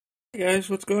Hey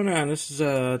guys, what's going on? This is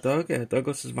Doug at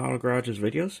Douglas's Model Garage's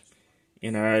videos,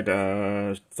 and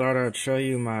I thought I'd show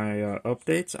you my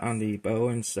updates on the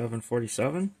Boeing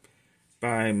 747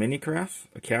 by Minicraft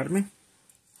Academy.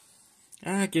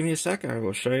 Give me a sec, I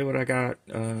will show you what I got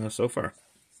so far.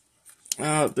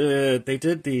 They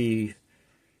did the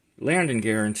landing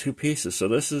gear in two pieces, so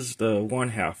this is the one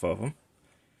half of them,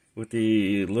 with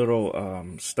the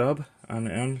little stub on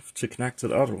the end to connect to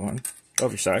the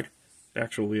other side.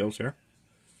 Actual wheels here.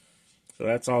 So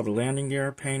that's all the landing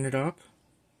gear painted up.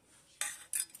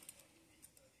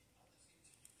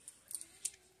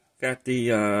 Got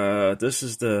the this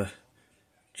is the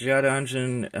jet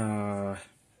engine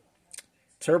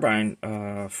turbine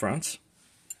fronts.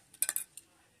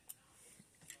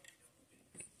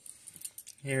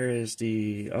 Here is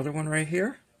the other one right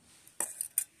here.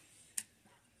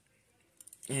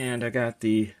 And I got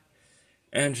the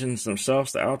engines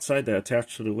themselves, the outside that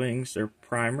attach to the wings. They're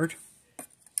primered.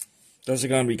 Those are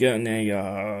going to be getting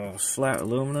a flat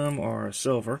aluminum or a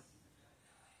silver.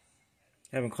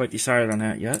 Haven't quite decided on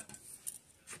that yet.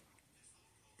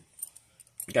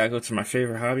 Gotta go to my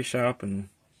favorite hobby shop and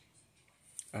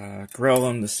grill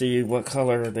them to see what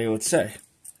color they would say.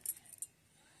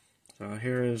 So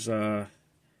here's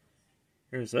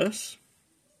this.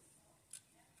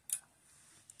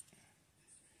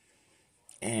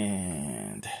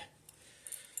 And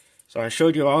so I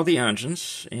showed you all the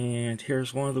engines, and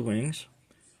here's one of the wings,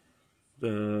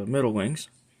 the middle wings.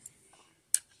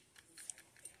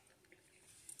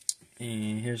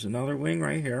 And here's another wing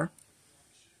right here.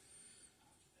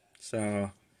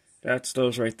 So that's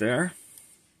those right there.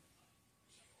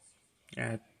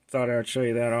 I thought I'd show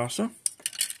you that also.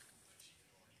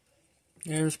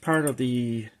 Here's part of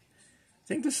the, I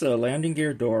think this is the landing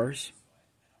gear doors.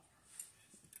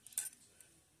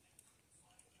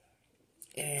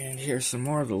 And here's some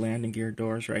more of the landing gear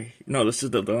doors right here. No, this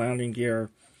is the landing gear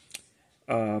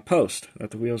post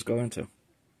that the wheels go into.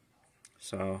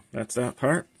 So that's that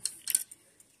part.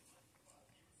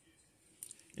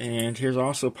 And here's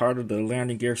also part of the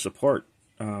landing gear support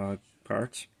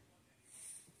parts.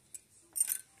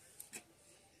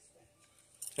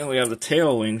 And we have the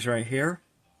tail wings right here.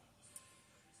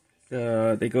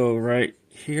 They go right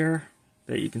here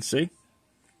that you can see.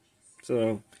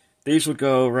 So these would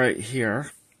go right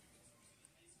here.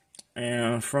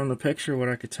 And from the picture, what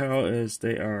I could tell is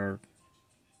they are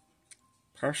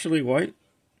partially white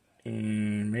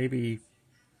and maybe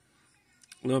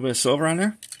a little bit of silver on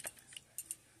there.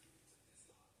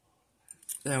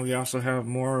 Then we also have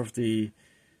more of the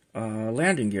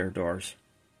landing gear doors.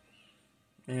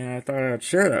 And I thought I'd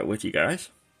share that with you guys.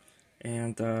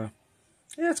 And yeah,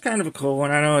 it's kind of a cool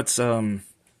one. I know it's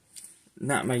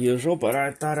not my usual, but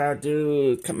I thought I'd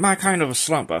do my kind of a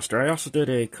slump buster. I also did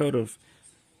a coat of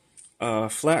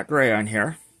flat gray on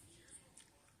here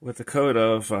with a coat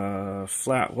of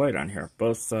flat white on here,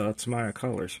 both Tamiya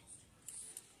colors.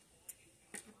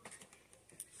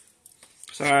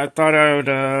 So I thought I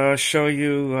would show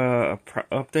you an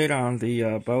update on the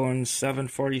Boeing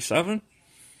 747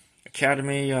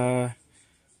 Academy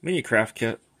Minicraft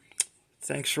kit.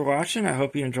 Thanks for watching. I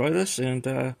hope you enjoy this,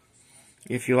 and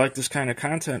if you like this kind of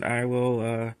content, I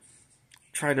will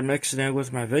try to mix it in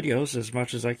with my videos as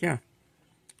much as I can.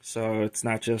 So it's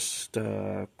not just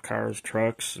cars,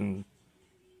 trucks, and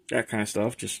that kind of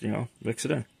stuff. Just, you know, mix it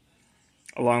in,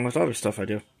 along with other stuff I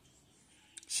do.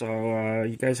 So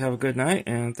you guys have a good night,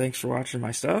 and thanks for watching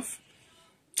my stuff.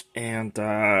 And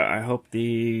I hope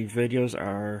the videos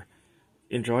are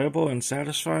enjoyable and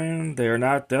satisfying. They are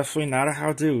definitely not a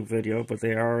how-do video, but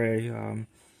they are a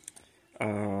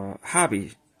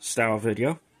hobby style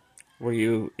video where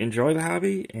you enjoy the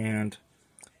hobby and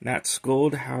not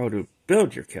schooled how to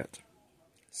build your kit.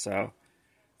 So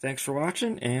thanks for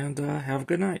watching, and have a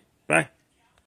good night. Bye.